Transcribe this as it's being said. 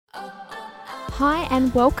Hi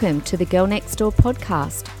and welcome to the Girl Next Door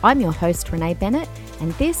podcast. I'm your host Renee Bennett,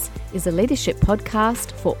 and this is a leadership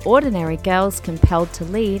podcast for ordinary girls compelled to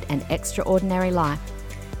lead an extraordinary life.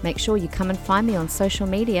 Make sure you come and find me on social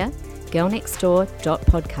media,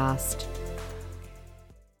 girlnextdoor.podcast.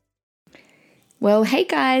 Well, hey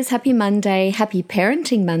guys, happy Monday, happy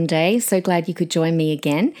Parenting Monday. So glad you could join me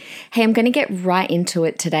again. Hey, I'm going to get right into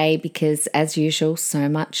it today because as usual, so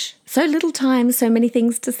little time, so many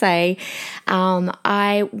things to say. My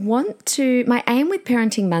aim with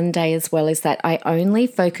Parenting Monday as well is that I only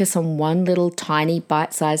focus on one little tiny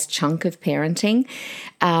bite-sized chunk of parenting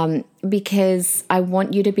because I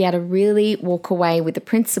want you to be able to really walk away with the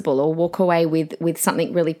principle or walk away with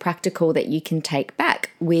something really practical that you can take back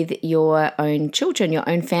with your own children, your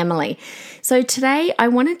own family. So today I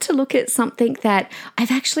wanted to look at something that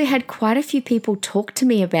I've actually had quite a few people talk to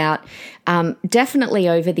me about, definitely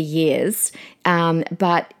over the years,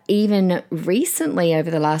 but even recently over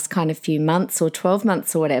the last kind of few months or 12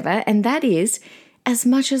 months or whatever, and that is, as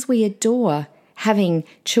much as we adore having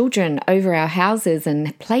children over our houses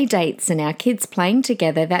and play dates and our kids playing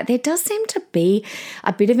together, that there does seem to be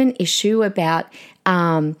a bit of an issue about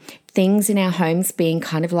things in our homes being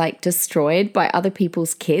kind of like destroyed by other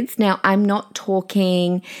people's kids. Now, I'm not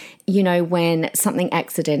talking, when something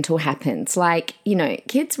accidental happens, like,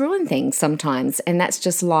 kids ruin things sometimes, and that's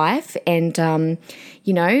just life. And,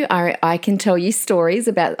 I can tell you stories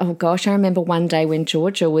about, I remember one day when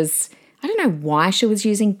Georgia I don't know why she was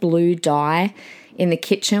using blue dye in the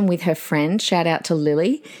kitchen with her friend, shout out to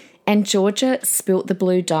Lily, and Georgia spilt the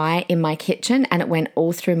blue dye in my kitchen and it went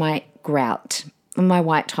all through my grout, my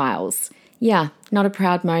white tiles. Yeah, not a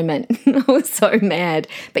proud moment. I was so mad.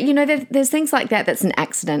 But, there's things like that that's an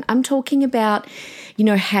accident. I'm talking about,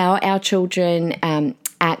 how our children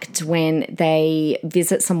act when they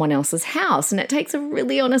visit someone else's house. And it takes a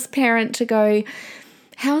really honest parent to go,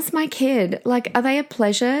 how's my kid? Like, are they a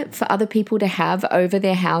pleasure for other people to have over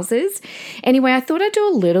their houses? Anyway, I thought I'd do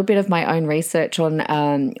a little bit of my own research on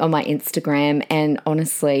my Instagram, and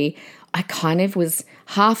honestly, I kind of was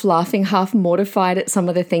half laughing, half mortified at some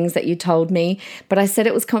of the things that you told me, but I said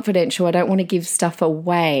it was confidential. I don't want to give stuff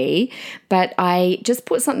away, but I just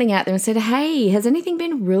put something out there and said, hey, has anything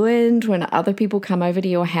been ruined when other people come over to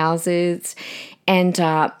your houses? And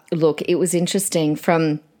look, it was interesting,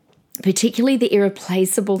 from particularly the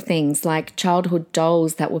irreplaceable things like childhood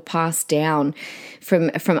dolls that were passed down from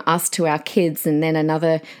us to our kids, and then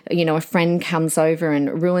another, a friend comes over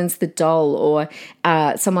and ruins the doll, or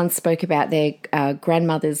someone spoke about their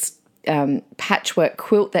grandmother's patchwork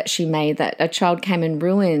quilt that she made that a child came and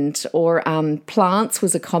ruined, or plants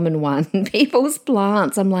was a common one. People's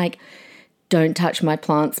plants. I'm like, don't touch my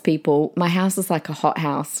plants, people. My house is like a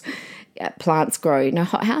hothouse. Plants grow. No,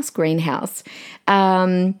 hothouse, greenhouse.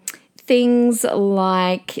 Things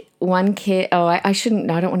like one kid, I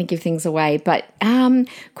shouldn't, I don't want to give things away, but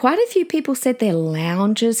quite a few people said their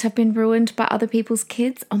lounges have been ruined by other people's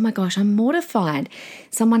kids. Oh my gosh, I'm mortified.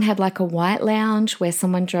 Someone had like a white lounge where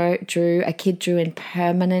someone a kid drew in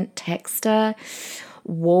permanent texture.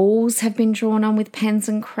 Walls have been drawn on with pens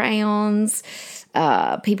and crayons.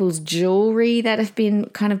 People's jewelry that have been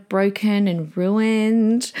kind of broken and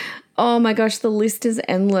ruined. Oh my gosh, the list is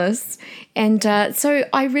endless. And so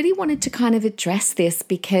I really wanted to kind of address this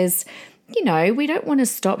because, we don't want to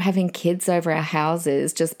stop having kids over our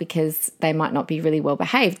houses just because they might not be really well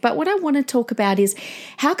behaved. But what I want to talk about is,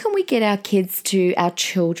 how can we get our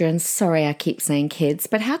children, sorry, I keep saying kids,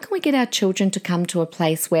 but how can we get our children to come to a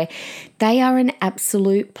place where they are an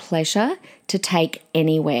absolute pleasure to take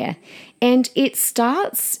anywhere? And it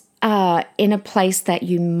starts in a place that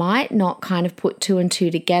you might not kind of put two and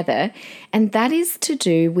two together, and that is to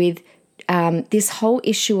do with this whole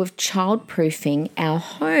issue of child-proofing our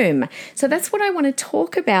home. So that's what I want to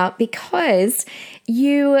talk about, because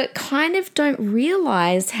you kind of don't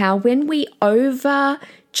realize how when we over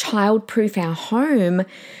child-proof our home,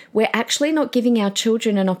 we're actually not giving our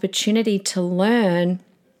children an opportunity to learn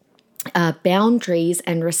boundaries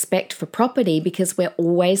and respect for property, because we're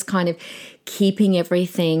always kind of keeping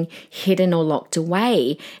everything hidden or locked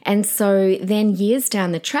away. And so then years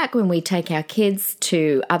down the track, when we take our kids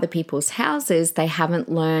to other people's houses, they haven't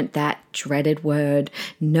learned that dreaded word,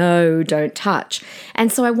 no, don't touch.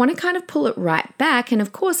 And so I want to kind of pull it right back. And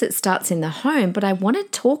of course it starts in the home, but I want to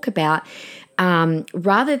talk about,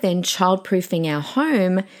 rather than child-proofing our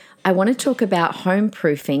home, I want to talk about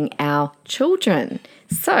home-proofing our children.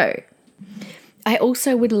 So I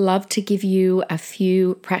also would love to give you a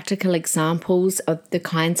few practical examples of the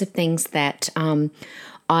kinds of things that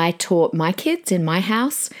I taught my kids in my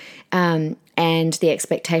house, and and the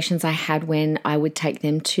expectations I had when I would take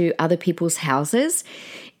them to other people's houses.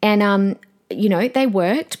 And, they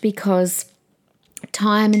worked because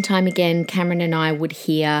time and time again, Cameron and I would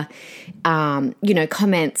hear,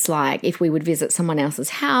 comments like if we would visit someone else's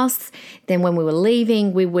house, then when we were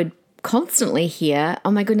leaving, we would constantly hear,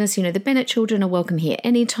 oh my goodness, the Bennett children are welcome here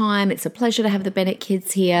anytime. It's a pleasure to have the Bennett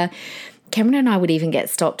kids here. Cameron and I would even get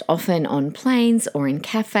stopped often on planes or in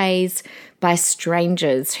cafes by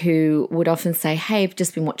strangers who would often say, hey, I've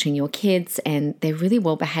just been watching your kids and they're really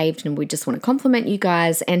well behaved and we just want to compliment you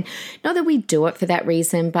guys. And not that we do it for that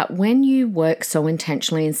reason, but when you work so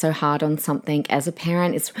intentionally and so hard on something as a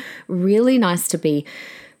parent, it's really nice to be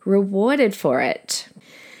rewarded for it.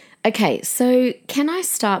 Okay, so can I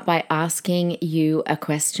start by asking you a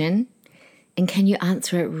question? And can you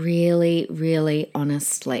answer it really, really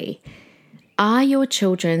honestly? Are your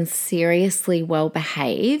children seriously well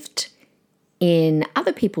behaved in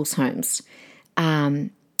other people's homes?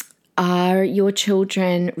 Are your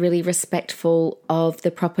children really respectful of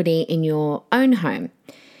the property in your own home?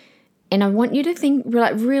 And I want you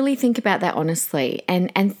to really think about that honestly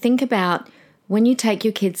and think about when you take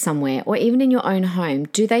your kids somewhere or even in your own home,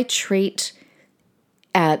 do they treat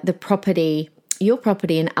the property, your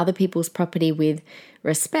property and other people's property with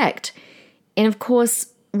respect? And of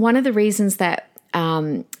course, one of the reasons that,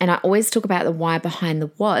 and I always talk about the why behind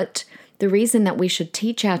the what, the reason that we should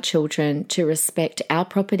teach our children to respect our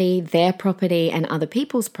property, their property, and other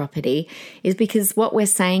people's property is because what we're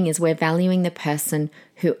saying is we're valuing the person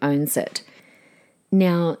who owns it.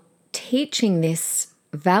 Now, teaching this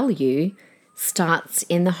value starts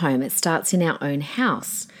in the home. It starts in our own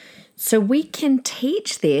house. So we can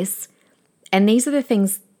teach this, and these are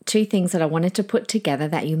the two things that I wanted to put together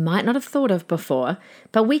that you might not have thought of before,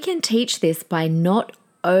 but we can teach this by not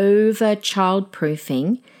over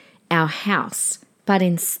child-proofing our house, but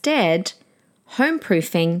instead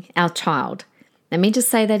home-proofing our child. Let me just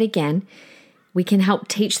say that again. We can help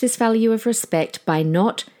teach this value of respect by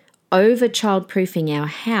not over child-proofing our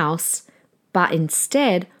house, but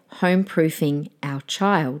instead home-proofing our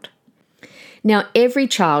child. Now, every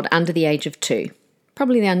child under the age of 2,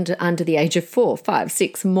 probably under the age of 4, 5,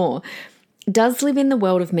 6 more, does live in the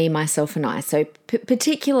world of me, myself, and I, so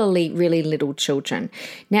particularly really little children.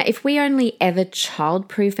 Now, if we only ever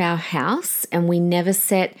child-proof our house and we never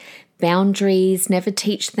set boundaries, never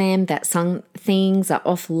teach them that some things are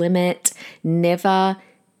off limit, never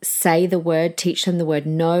teach them the word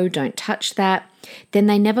no, don't touch that, then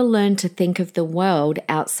they never learn to think of the world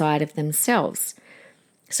outside of themselves.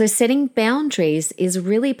 So setting boundaries is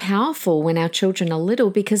really powerful when our children are little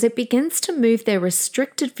because it begins to move their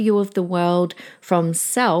restricted view of the world from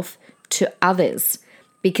self to others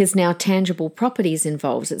because now tangible property is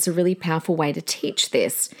involved. It's a really powerful way to teach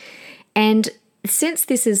this. And since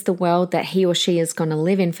this is the world that he or she is going to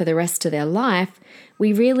live in for the rest of their life,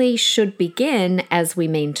 we really should begin as we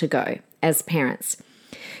mean to go as parents.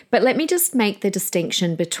 But let me just make the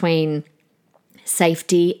distinction between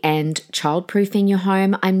safety and child-proofing your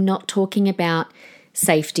home. I'm not talking about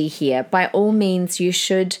safety here. By all means, you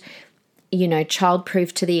should,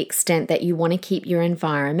 child-proof to the extent that you want to keep your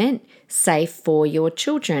environment safe for your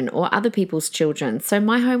children or other people's children. So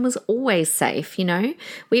my home was always safe,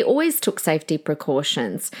 We always took safety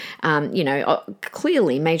precautions,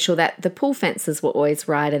 clearly made sure that the pool fences were always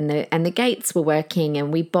right and the gates were working,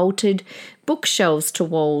 and we bolted bookshelves to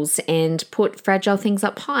walls and put fragile things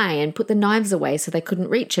up high and put the knives away so they couldn't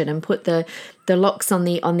reach it and put the locks on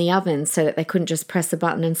the oven so that they couldn't just press a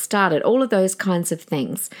button and start it. All of those kinds of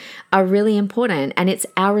things are really important, and it's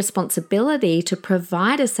our responsibility to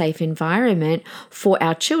provide a safe environment for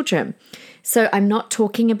our children. So I'm not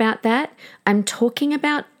talking about that. I'm talking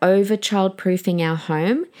about over child-proofing our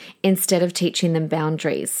home instead of teaching them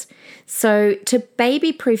boundaries. So to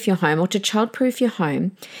baby-proof your home or to child-proof your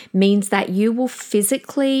home means that you will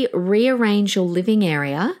physically rearrange your living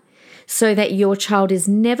area so that your child is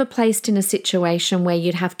never placed in a situation where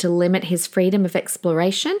you'd have to limit his freedom of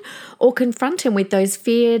exploration or confront him with those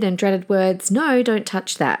feared and dreaded words, no, don't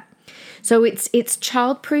touch that. So it's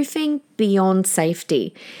child-proofing beyond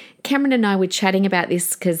safety. Cameron and I were chatting about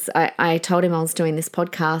this because I told him I was doing this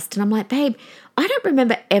podcast, and I'm like, babe, I don't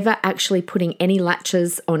remember ever actually putting any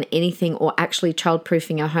latches on anything or actually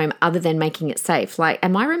child-proofing our home other than making it safe. Like,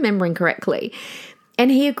 am I remembering correctly?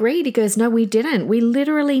 And he agreed. He goes, no, we didn't. We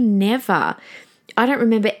literally never. I don't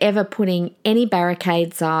remember ever putting any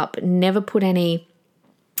barricades up, never put any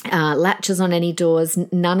latches on any doors,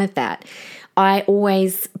 none of that. I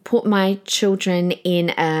always put my children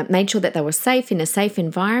in, made sure that they were safe in a safe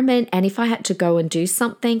environment. And if I had to go and do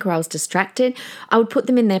something or I was distracted, I would put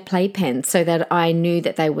them in their playpen so that I knew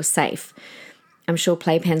that they were safe. I'm sure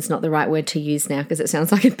playpen's not the right word to use now because it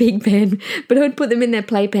sounds like a big pen, but I would put them in their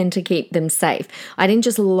playpen to keep them safe. I didn't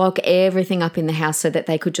just lock everything up in the house so that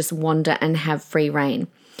they could just wander and have free reign.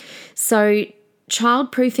 So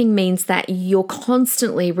childproofing means that you're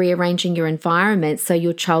constantly rearranging your environment so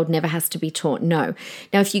your child never has to be taught no.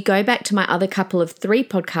 Now, if you go back to my other couple of 3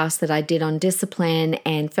 podcasts that I did on discipline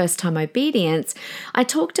and first-time obedience, I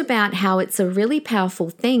talked about how it's a really powerful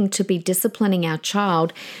thing to be disciplining our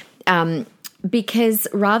child, because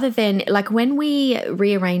rather than, like, when we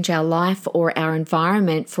rearrange our life or our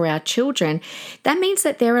environment for our children, that means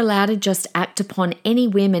that they're allowed to just act upon any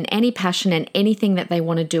whim and any passion and anything that they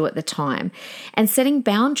want to do at the time. And setting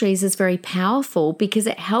boundaries is very powerful because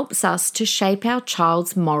it helps us to shape our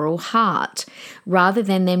child's moral heart rather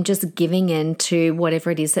than them just giving in to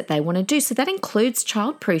whatever it is that they want to do. So that includes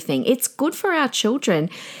childproofing. It's good for our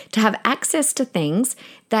children to have access to things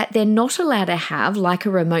that they're not allowed to have, like a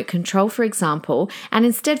remote control, for example, and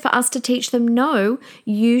instead for us to teach them, no,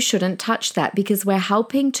 you shouldn't touch that, because we're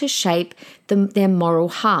helping to shape their moral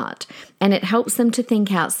heart. And it helps them to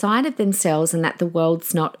think outside of themselves and that the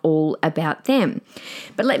world's not all about them.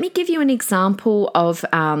 But let me give you an example of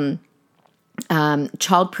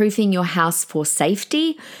childproofing your house for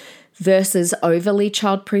safety versus overly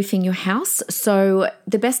childproofing your house. So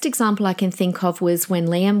the best example I can think of was when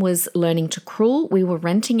Liam was learning to crawl. We were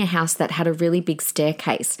renting a house that had a really big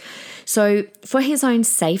staircase. So for his own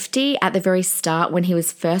safety, at the very start when he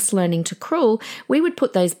was first learning to crawl, we would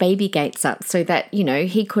put those baby gates up so that, you know,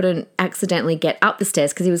 he couldn't accidentally get up the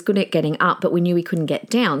stairs, because he was good at getting up, but we knew he couldn't get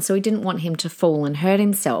down. So we didn't want him to fall and hurt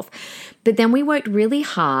himself. But then we worked really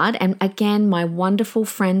hard. And again, my wonderful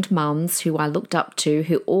friend mums, who I looked up to,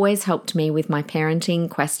 who always helped me with my parenting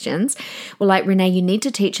questions, were like, Renee, you need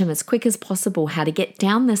to teach him as quick as possible how to get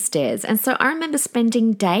down the stairs. And so I remember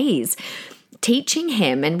spending days teaching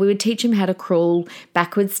him, and we would teach him how to crawl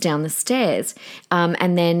backwards down the stairs.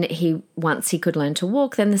 And then once he could learn to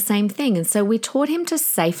walk, then the same thing. And so we taught him to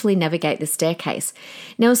safely navigate the staircase.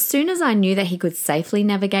 Now, as soon as I knew that he could safely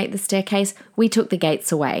navigate the staircase, we took the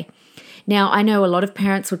gates away. Now, I know a lot of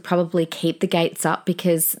parents would probably keep the gates up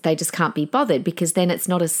because they just can't be bothered, because then it's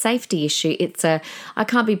not a safety issue. It's I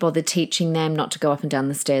can't be bothered teaching them not to go up and down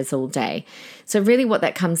the stairs all day. So really what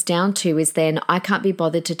that comes down to is then I can't be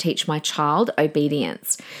bothered to teach my child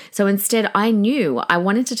obedience. So instead, I knew I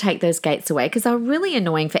wanted to take those gates away because they were really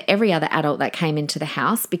annoying for every other adult that came into the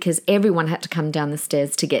house, because everyone had to come down the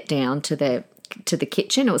stairs to get down to the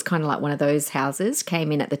kitchen. It was kind of like one of those houses,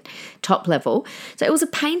 came in at the top level. So it was a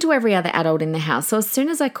pain to every other adult in the house. So as soon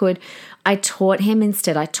as I could, I taught him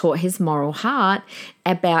instead. I taught his moral heart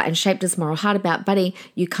and shaped his moral heart about, buddy,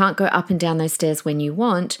 you can't go up and down those stairs when you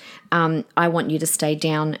want. I want you to stay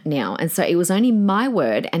down now. And so it was only my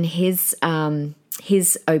word and his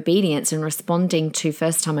obedience and responding to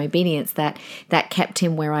first-time obedience that kept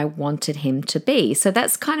him where I wanted him to be. So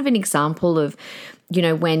that's kind of an example of, you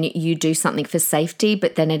know, when you do something for safety,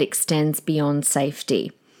 but then it extends beyond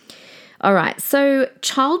safety. All right, so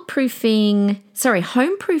homeproofing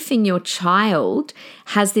your child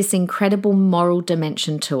has this incredible moral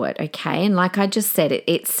dimension to it, okay? And like I just said,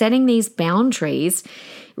 it's setting these boundaries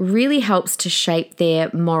really helps to shape their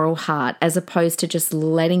moral heart, as opposed to just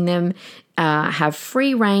letting them have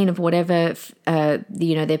free reign of whatever,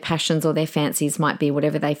 their passions or their fancies might be,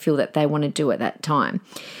 whatever they feel that they want to do at that time.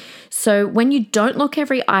 So when you don't lock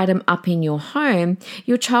every item up in your home,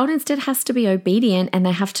 your child instead has to be obedient, and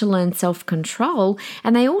they have to learn self-control,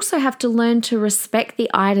 and they also have to learn to respect the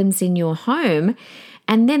items in your home,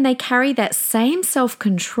 and then they carry that same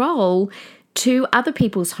self-control to other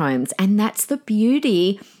people's homes. And that's the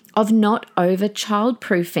beauty of not over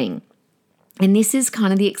childproofing. And this is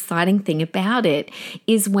kind of the exciting thing about it,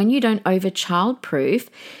 is when you don't over childproof,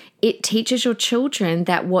 it teaches your children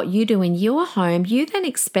that what you do in your home, you then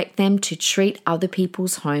expect them to treat other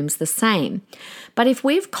people's homes the same. But if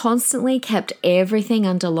we've constantly kept everything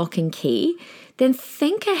under lock and key, then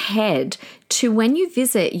think ahead to when you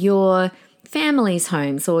visit your family's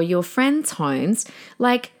homes or your friends' homes,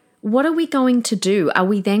 like, what are we going to do? Are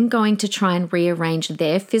we then going to try and rearrange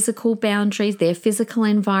their physical boundaries, their physical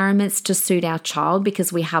environments to suit our child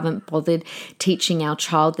because we haven't bothered teaching our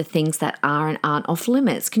child the things that are and aren't off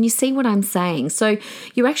limits? Can you see what I'm saying? So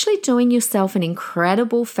you're actually doing yourself an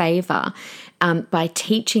incredible favor by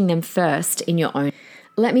teaching them first in your own.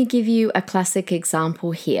 Let me give you a classic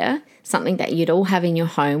example here, something that you'd all have in your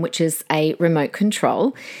home, which is a remote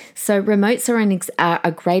control. So remotes are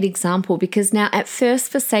a great example because now at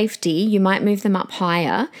first for safety, you might move them up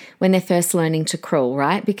higher when they're first learning to crawl,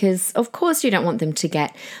 right? Because of course you don't want them to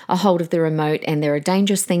get a hold of the remote, and there are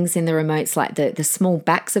dangerous things in the remotes like the small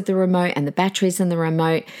backs of the remote and the batteries in the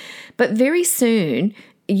remote. But very soon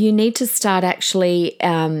you need to start actually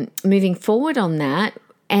moving forward on that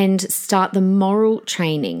and start the moral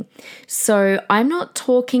training. So I'm not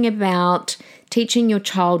talking about teaching your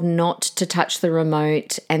child not to touch the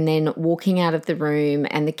remote and then walking out of the room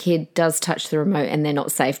and the kid does touch the remote and they're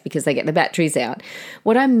not safe because they get the batteries out.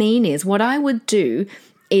 What I mean is, what I would do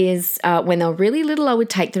is when they were really little, I would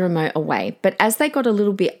take the remote away. But as they got a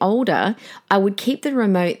little bit older, I would keep the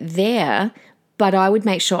remote there, but I would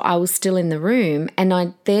make sure I was still in the room. And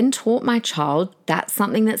I then taught my child that's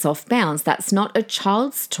something that's off bounds. That's not a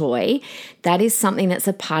child's toy. That is something that's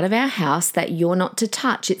a part of our house that you're not to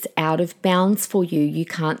touch. It's out of bounds for you. You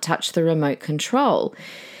can't touch the remote control.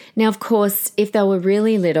 Now, of course, if they were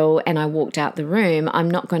really little and I walked out the room, I'm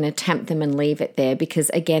not going to tempt them and leave it there because,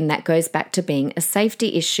 again, that goes back to being a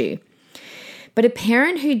safety issue. But a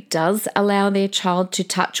parent who does allow their child to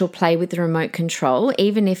touch or play with the remote control,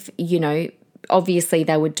 even if, obviously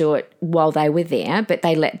they would do it while they were there, but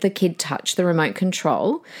they let the kid touch the remote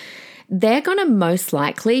control, they're going to most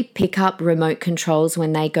likely pick up remote controls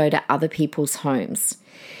when they go to other people's homes.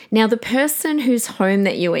 Now, the person whose home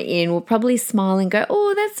that you are in will probably smile and go,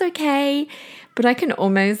 oh, that's okay. But I can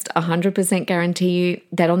almost 100% guarantee you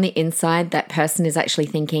that on the inside, that person is actually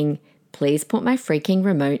thinking, please put my freaking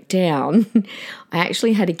remote down. I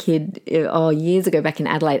actually had a kid years ago back in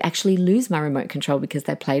Adelaide actually lose my remote control because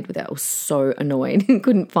they played with it. I was so annoyed and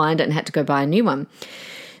couldn't find it and had to go buy a new one.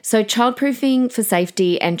 So childproofing for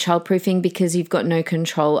safety and childproofing because you've got no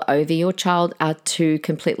control over your child are two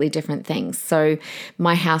completely different things. So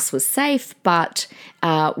my house was safe, but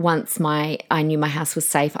once I knew my house was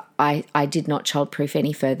safe, I did not childproof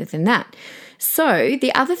any further than that. So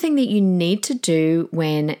the other thing that you need to do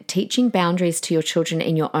when teaching boundaries to your children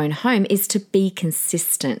in your own home is to be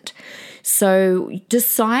consistent. So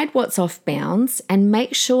decide what's off bounds and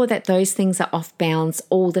make sure that those things are off bounds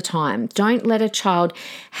all the time. Don't let a child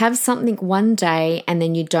have something one day and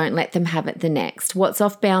then you don't let them have it the next. What's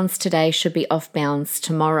off bounds today should be off bounds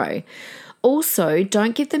tomorrow. Also,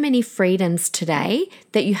 don't give them any freedoms today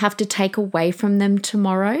that you have to take away from them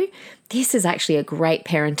tomorrow. This is actually a great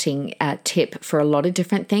parenting tip for a lot of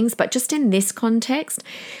different things, but just in this context,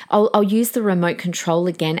 I'll use the remote control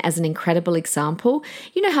again as an incredible example.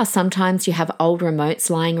 You know how sometimes you have old remotes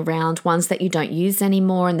lying around, ones that you don't use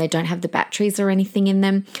anymore and they don't have the batteries or anything in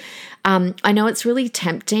them. I know it's really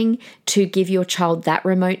tempting to give your child that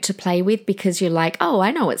remote to play with because you're like, oh, I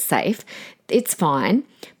know it's safe. It's fine.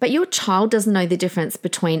 But your child doesn't know the difference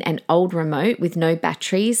between an old remote with no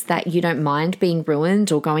batteries that you don't mind being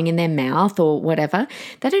ruined or going in their mouth or whatever.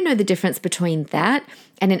 They don't know the difference between that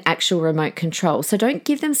and an actual remote control. So don't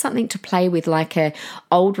give them something to play with like an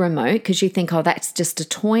old remote because you think, oh, that's just a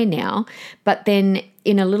toy now. But then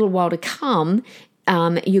in a little while to come,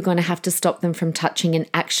 you're going to have to stop them from touching an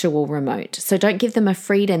actual remote. So don't give them a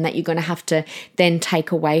freedom that you're going to have to then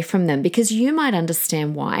take away from them because you might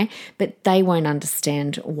understand why, but they won't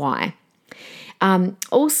understand why.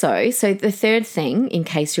 So the third thing, in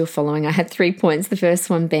case you're following, I had 3 points. The first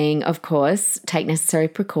one being, of course, take necessary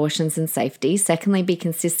precautions and safety. Secondly, be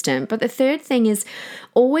consistent. But the third thing is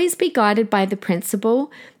always be guided by the principle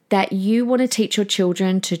that you want to teach your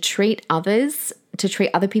children to treat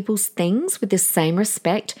other people's things with the same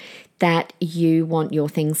respect that you want your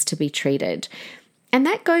things to be treated. And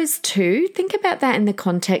that goes to, think about that in the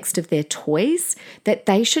context of their toys, that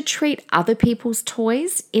they should treat other people's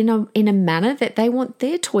toys in a manner that they want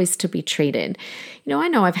their toys to be treated. I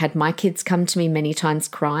know I've had my kids come to me many times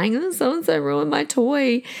crying, oh, so-and-so ruined my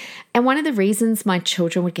toy. And one of the reasons my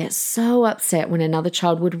children would get so upset when another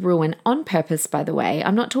child would ruin, on purpose, by the way,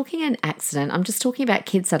 I'm not talking an accident, I'm just talking about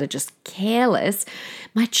kids that are just careless.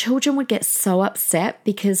 My children would get so upset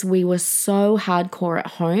because we were so hardcore at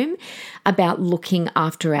home about looking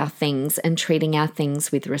after our things and treating our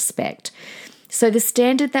things with respect. So the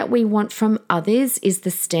standard that we want from others is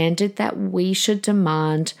the standard that we should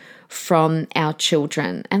demand from our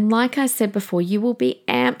children. And like I said before, you will be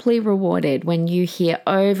amply rewarded when you hear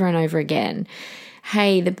over and over again,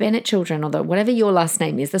 hey, the Bennett children, or whatever your last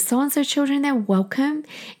name is, the so-and-so children, they're welcome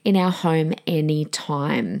in our home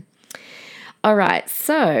anytime. All right,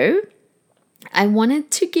 so I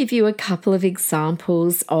wanted to give you a couple of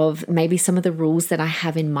examples of maybe some of the rules that I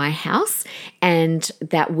have in my house and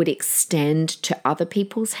that would extend to other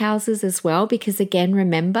people's houses as well. Because again,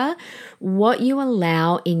 remember, what you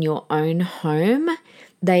allow in your own home,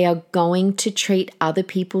 they are going to treat other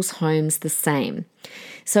people's homes the same.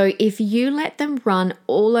 So if you let them run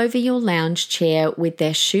all over your lounge chair with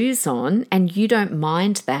their shoes on and you don't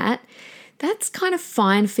mind that, that's kind of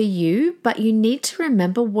fine for you, but you need to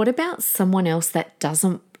remember, what about someone else that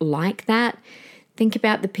doesn't like that? Think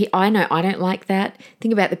about I know I don't like that.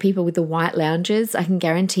 Think about the people with the white lounges. I can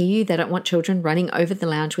guarantee you they don't want children running over the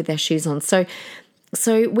lounge with their shoes on. So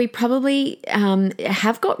we probably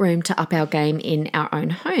have got room to up our game in our own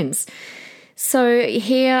homes. So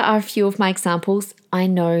here are a few of my examples. I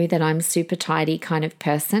know that I'm a super tidy kind of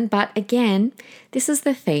person, but again, this is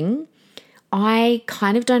the thing. I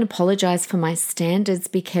kind of don't apologize for my standards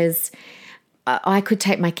because I could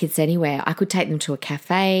take my kids anywhere. I could take them to a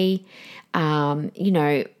cafe.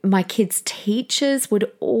 My kids' teachers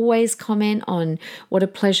would always comment on what a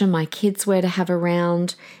pleasure my kids were to have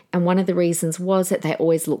around. And one of the reasons was that they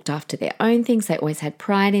always looked after their own things. They always had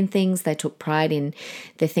pride in things. They took pride in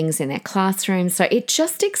the things in their classroom. So it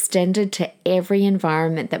just extended to every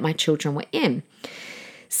environment that my children were in.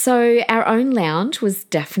 So our own lounge was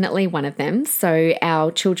definitely one of them. So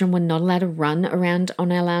our children were not allowed to run around on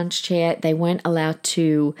our lounge chair. They weren't allowed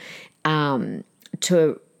to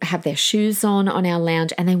have their shoes on our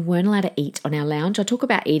lounge, and they weren't allowed to eat on our lounge. I'll talk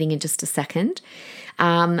about eating in just a second.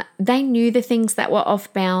 They knew the things that were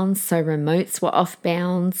off bounds. So remotes were off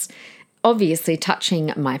bounds. Obviously,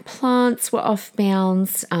 touching my plants were off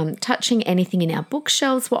bounds. Touching anything in our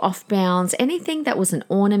bookshelves were off bounds. Anything that was an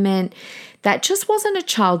ornament that just wasn't a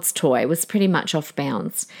child's toy was pretty much off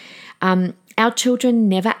bounds. Our children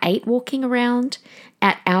never ate walking around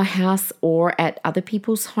at our house or at other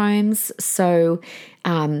people's homes. So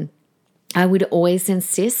I would always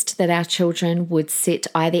insist that our children would sit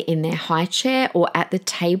either in their high chair or at the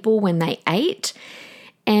table when they ate.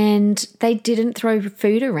 And they didn't throw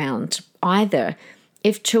food around either.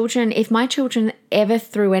 If my children ever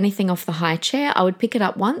threw anything off the high chair, I would pick it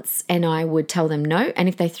up once and I would tell them no. And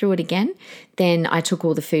if they threw it again, then I took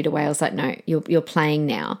all the food away. I was like, no, you're playing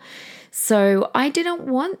now. So I didn't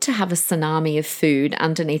want to have a tsunami of food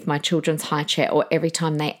underneath my children's high chair or every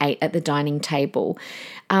time they ate at the dining table.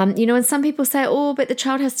 And some people say, oh, but the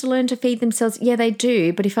child has to learn to feed themselves. Yeah, they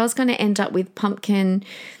do. But if I was going to end up with pumpkin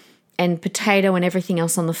and potato and everything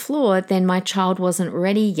else on the floor, then my child wasn't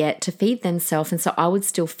ready yet to feed themselves. And so I would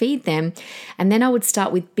still feed them. And then I would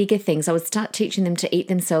start with bigger things. I would start teaching them to eat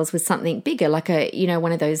themselves with something bigger, like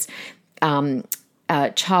one of those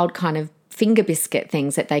child kind of finger biscuit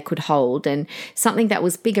things that they could hold, and something that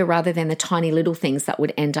was bigger rather than the tiny little things that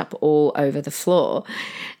would end up all over the floor.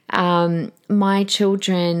 My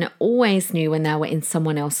children always knew when they were in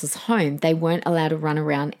someone else's home, they weren't allowed to run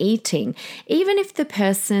around eating. Even if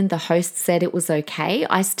the host said it was okay,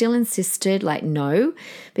 I still insisted no,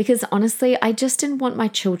 because honestly, I just didn't want my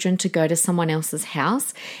children to go to someone else's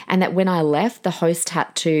house and that when I left, the host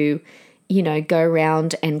had to, go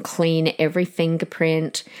around and clean every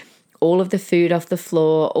fingerprint, all of the food off the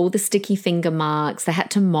floor, all the sticky finger marks. They had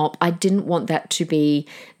to mop. I didn't want that to be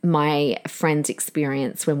my friend's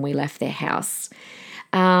experience when we left their house.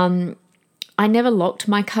 I never locked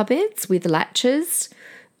my cupboards with latches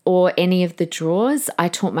or any of the drawers. I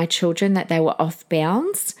taught my children that they were off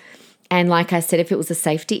bounds. And like I said, if it was a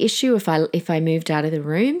safety issue, if I moved out of the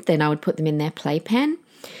room, then I would put them in their playpen.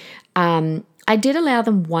 I did allow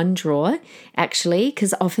them one drawer, actually,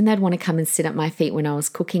 because often they'd want to come and sit at my feet when I was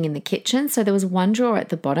cooking in the kitchen. So there was one drawer at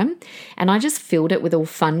the bottom, and I just filled it with all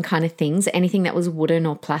fun kind of things, anything that was wooden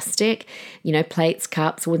or plastic, plates,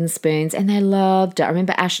 cups, wooden spoons, and they loved it. I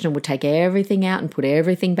remember Ashton would take everything out and put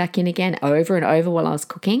everything back in again over and over while I was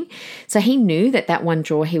cooking. So he knew that one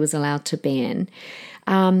drawer he was allowed to be in.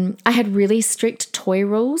 I had really strict toy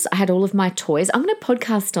rules. I had all of my toys. I'm going to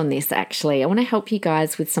podcast on this, actually. I want to help you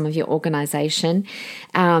guys with some of your organization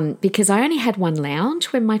because I only had one lounge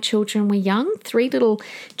when my children were young, 3 little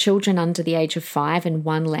children under the age of 5 and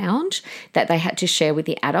one lounge that they had to share with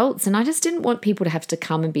the adults. And I just didn't want people to have to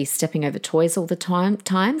come and be stepping over toys all the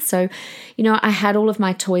time. So, I had all of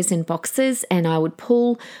my toys in boxes and I would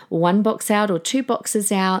pull one box out or 2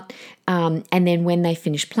 boxes out. And then when they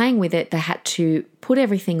finished playing with it, they had to put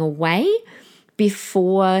everything away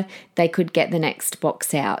before they could get the next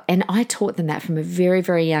box out. And I taught them that from a very,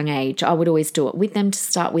 very young age. I would always do it with them to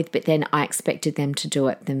start with, but then I expected them to do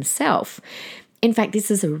it themselves. In fact, this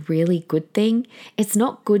is a really good thing. It's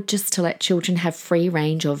not good just to let children have free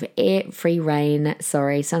reign of every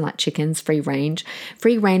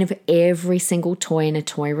single toy in a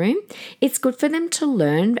toy room. It's good for them to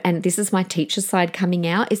learn, and this is my teacher side coming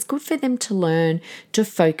out, it's good for them to learn to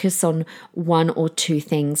focus on one or two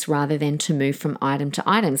things rather than to move from item to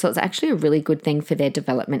item. So it's actually a really good thing for their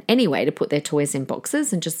development anyway, to put their toys in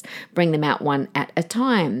boxes and just bring them out one at a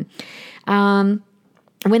time.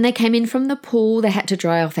 When they came in from the pool, they had to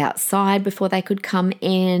dry off outside before they could come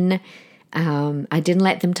in. I didn't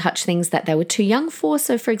let them touch things that they were too young for.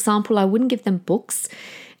 So, for example, I wouldn't give them books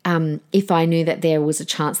if I knew that there was a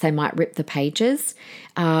chance they might rip the pages.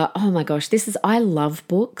 Oh my gosh, I love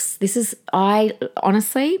books.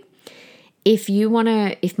 Honestly,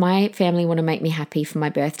 if my family want to make me happy for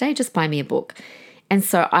my birthday, just buy me a book. And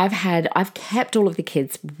so I've kept all of the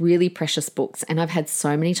kids' really precious books, and I've had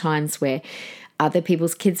so many times where other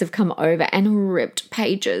people's kids have come over and ripped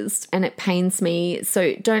pages, and it pains me.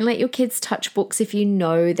 So don't let your kids touch books if you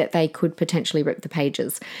know that they could potentially rip the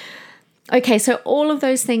pages. Okay, so all of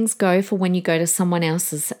those things go for when you go to someone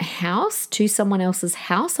else's house,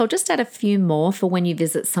 I'll just add a few more for when you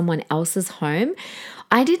visit someone else's home.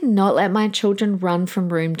 I did not let my children run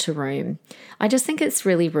from room to room. I just think it's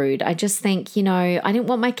really rude. I just think, I didn't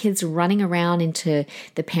want my kids running around into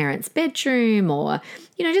the parents' bedroom or,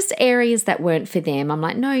 just areas that weren't for them. I'm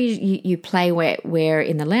like, no, you play where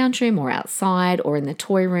in the lounge room or outside or in the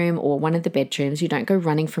toy room or one of the bedrooms. You don't go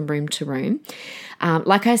running from room to room.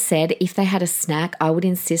 Like I said, if they had a snack, I would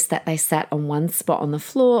insist that they sat on one spot on the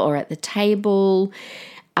floor or at the table.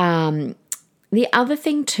 The other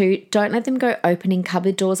thing too, don't let them go opening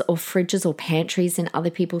cupboard doors or fridges or pantries in other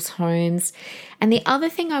people's homes. And the other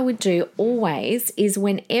thing I would do always is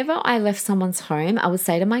whenever I left someone's home, I would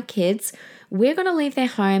say to my kids, we're going to leave their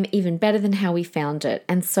home even better than how we found it.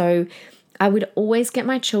 And so I would always get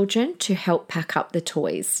my children to help pack up the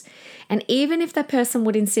toys. And even if the person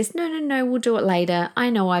would insist, no, we'll do it later. I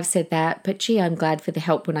know I've said that, but gee, I'm glad for the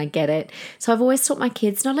help when I get it. So I've always taught my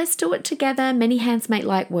kids, no, let's do it together. Many hands make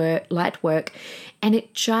light work. And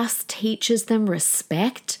it just teaches them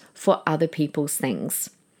respect for other people's things.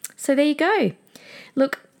 So there you go.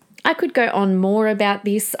 Look, I could go on more about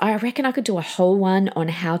this. I reckon I could do a whole one on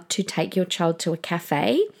how to take your child to a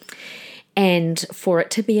cafe and for it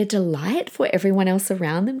to be a delight for everyone else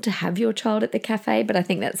around them to have your child at the cafe. But I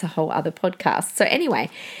think that's a whole other podcast. So anyway,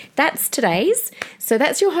 that's today's. So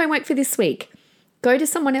that's your homework for this week. Go to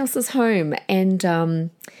someone else's home and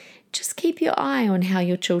just keep your eye on how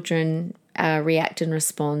your children react and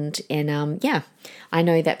respond. And I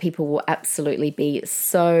know that people will absolutely be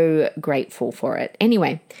so grateful for it.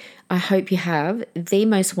 Anyway, I hope you have the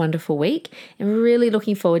most wonderful week and really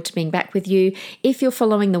looking forward to being back with you. If you're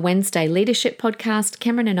following the Wednesday Leadership Podcast,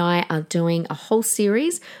 Cameron and I are doing a whole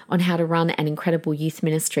series on how to run an incredible youth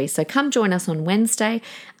ministry. So come join us on Wednesday.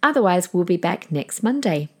 Otherwise, we'll be back next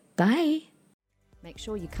Monday. Bye. Make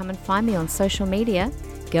sure you come and find me on social media,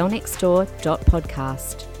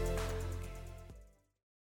 girlnextdoor.podcast.